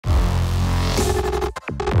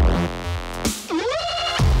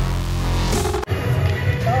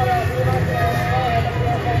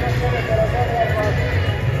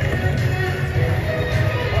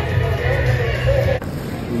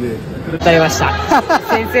りました。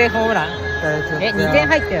先制ホームラン。2点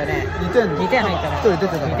入ったよね。2点入ったね。1人出て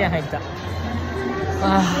た。2点入った。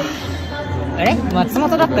あれ松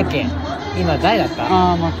本だったっけ？今誰だった？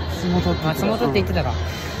松本って言ってたか。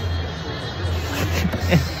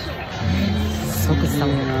即さん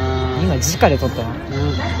今直で取ったの。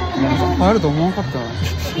入ると思わなかったわ。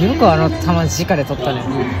よくあの球直で取ったね。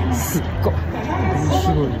すっごい。す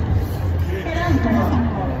ごい。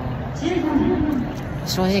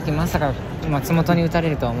正直まさか松本に打たれ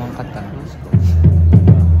るとは思わなかったな。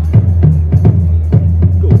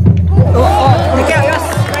おお、いけよ、よし、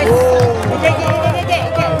ナイス。いけいけいけいけいけ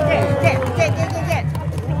いけいけいけいけいけいけ。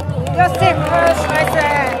よし、セーフ。よし、ナイス。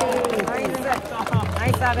ナイス。ナイ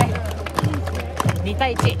ス阿部。2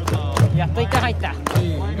対1。やっと1点入った。よ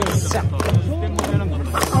っしゃ。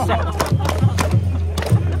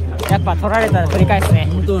やっぱ取られたら繰り返すね。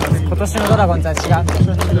今年のドラゴンズは違う。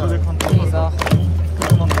いいぞ。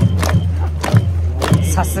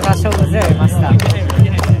さすが勝負強いマスタ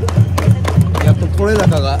ー。やっと取れ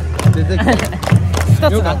高が出てきた。一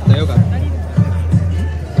つよかったよかった。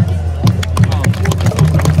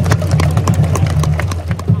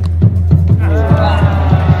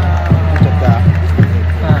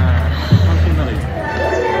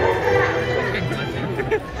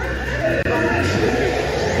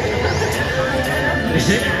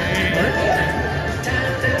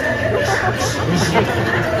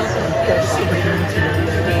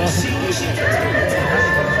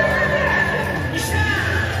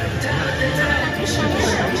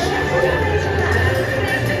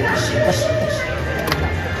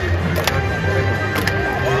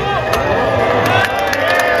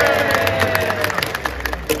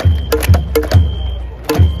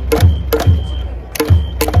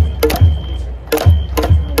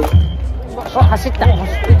走った。い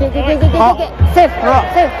けいけいけいけいけいけ。セーフ。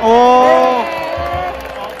セーフ。おお。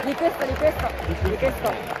リクエストリクエストリクエスト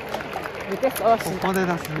リクエスト。ここで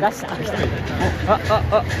出す。出した。惜しい。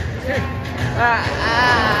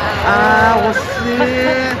タ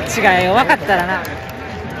ッチが弱かったらな。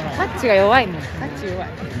タッチが弱いもん。タッチ弱い。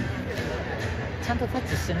ちゃんとタッ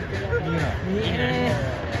チしてる。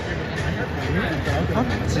タッ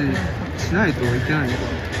チしないといけない。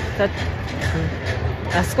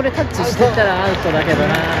あそこでタッチしてたらアウトだけど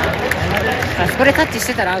な。あそこでタッチし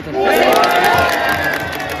てたらアウトだ。う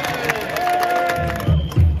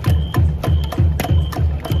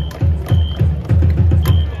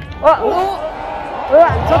わ、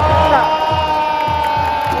ちょっと来た。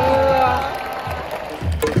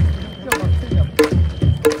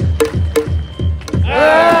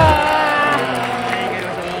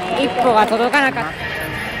一歩が届かなかった。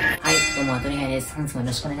はい、どうも、アトリガイです。本日もよ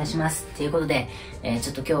ろしくお願いします。ということで、ち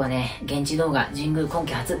ょっと今日はね、現地動画、神宮今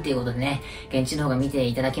季初っていうことでね、現地動画見て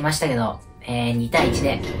いただきましたけど、2対1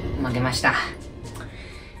で負けました。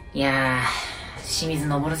いやー、清水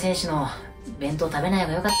昇選手の弁当食べない方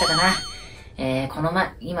が良かったかな。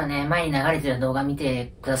今ね、前に流れてる動画見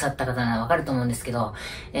てくださった方ならわかると思うんですけど、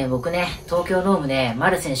僕ね、東京ドームで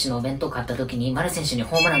丸選手のお弁当買った時に、丸選手に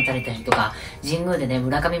ホームラン打たれたりとか、神宮でね、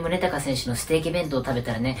村上宗隆選手のステーキ弁当を食べ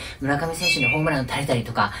たらね、村上選手にホームラン打たれたり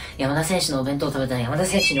とか、山田選手のお弁当を食べたら山田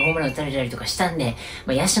選手にホームラン打たれたりとかしたんで、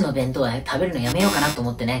野手の弁当は食べるのやめようかなと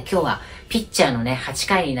思ってね、今日はピッチャーのね、8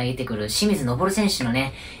回に投げてくる清水昇選手の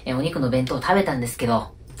ね、お肉の弁当を食べたんですけ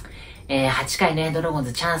ど、8回ね、ドラゴン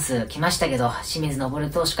ズチャンス来ましたけど、清水昇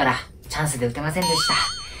投手からチャンスで打てませんでした。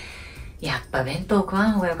やっぱ弁当食わ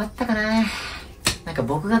ん方が良かったかな。なんか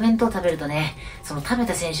僕が弁当食べるとね、その食べ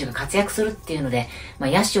た選手が活躍するっていうので、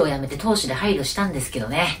野手をやめて投手で配慮したんですけど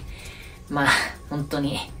ね。本当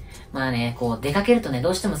に。こう出かけるとね、ど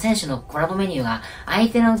うしても選手のコラボメニューが相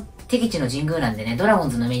手の敵地の神宮なんでね、ドラゴン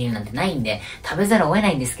ズのメニューなんてないんで、食べざるを得な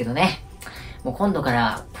いんですけどね。もう今度か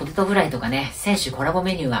らポテトフライとかね、選手コラボ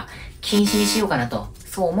メニューは禁止にしようかなと、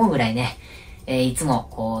そう思うぐらいね、いつも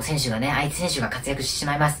こう選手がね、相手選手が活躍してし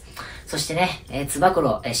まいます。そしてね、つば九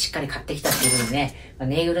郎、しっかり買ってきたっていうことでね、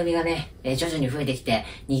ぬいぐるみがね、徐々に増えてきて、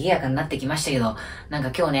賑やかになってきましたけど、なん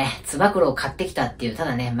か今日ね、つば九郎を買ってきたっていう、た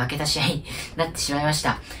だね、負けた試合になってしまいまし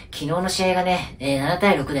た。昨日の試合がね、7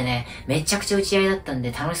対6でね、めちゃくちゃ打ち合いだったん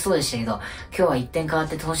で楽しそうでしたけど、今日は1点変わっ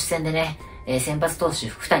て投手戦でね、先発投手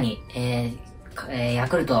福谷、ヤ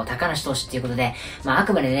クルト高梨投手っていうことで、あ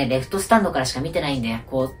くまでね、レフトスタンドからしか見てないんで、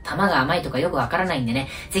こう、球が甘いとかよくわからないんでね、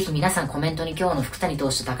ぜひ皆さんコメントに今日の福谷投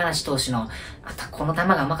手、高梨投手の、この球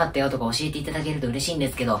が甘かったよとか教えていただけると嬉しいんで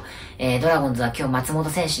すけど、ドラゴンズは今日松本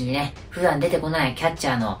選手にね、普段出てこないキャッチ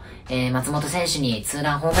ャーの、松本選手にツー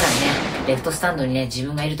ランホームランね、レフトスタンドにね、自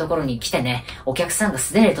分がいるところに来てね、お客さんが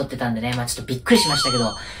素手で撮ってたんでね、ちょっとびっくりしましたけ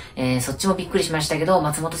ど、そっちもびっくりしましたけど、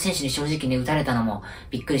松本選手に正直ね、打たれたのも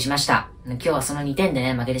びっくりしました。今日はその2点で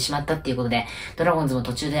ね、負けてしまったっていうことで、ドラゴンズも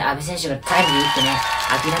途中で阿部選手がタイムリー打ってね、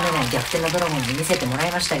諦めない逆転のドラゴンズ見せてもら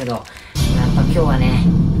いましたけど、やっぱ今日はね、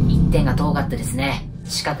1点が遠かったですね。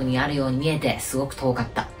近くにあるように見えて、すごく遠かっ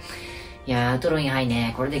た。いやー、アウトロインハイ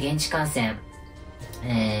ね、これで現地観戦、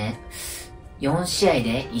4試合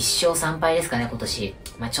で1勝3敗ですかね、今年。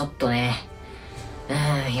まあちょっとね、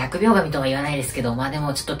100秒神とは言わないですけど、まあで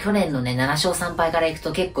もちょっと去年のね、7勝3敗から行く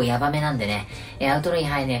と結構ヤバめなんでね、アウトロイン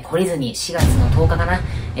ハイね、懲りずに4月の10日かな、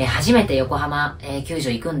初めて横浜、球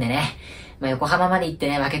場行くんでね、まあ横浜まで行って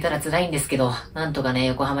ね、負けたら辛いんですけど、なんとかね、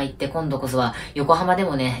横浜行って今度こそは、横浜で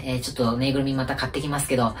もね、ちょっとぬいぐるみまた買ってきます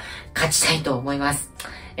けど、勝ちたいと思います。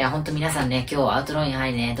いや、ほんと皆さんね、今日アウトロインハ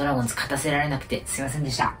イね、ドラゴンズ勝たせられなくてすいません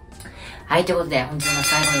でした。はい、ということで、本日の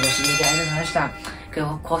最後にご視聴いただきありがとうございました。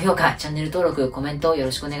高評価、チャンネル登録、コメントよ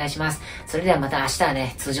ろしくお願いします。それではまた明日は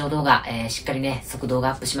ね、通常動画、しっかりね、即動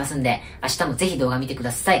画アップしますんで、明日もぜひ動画見てく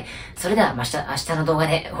ださい。それでは明日の動画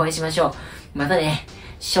でお会いしましょう。またね、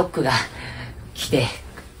ショックが来て、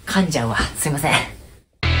噛んじゃうわ。すいません。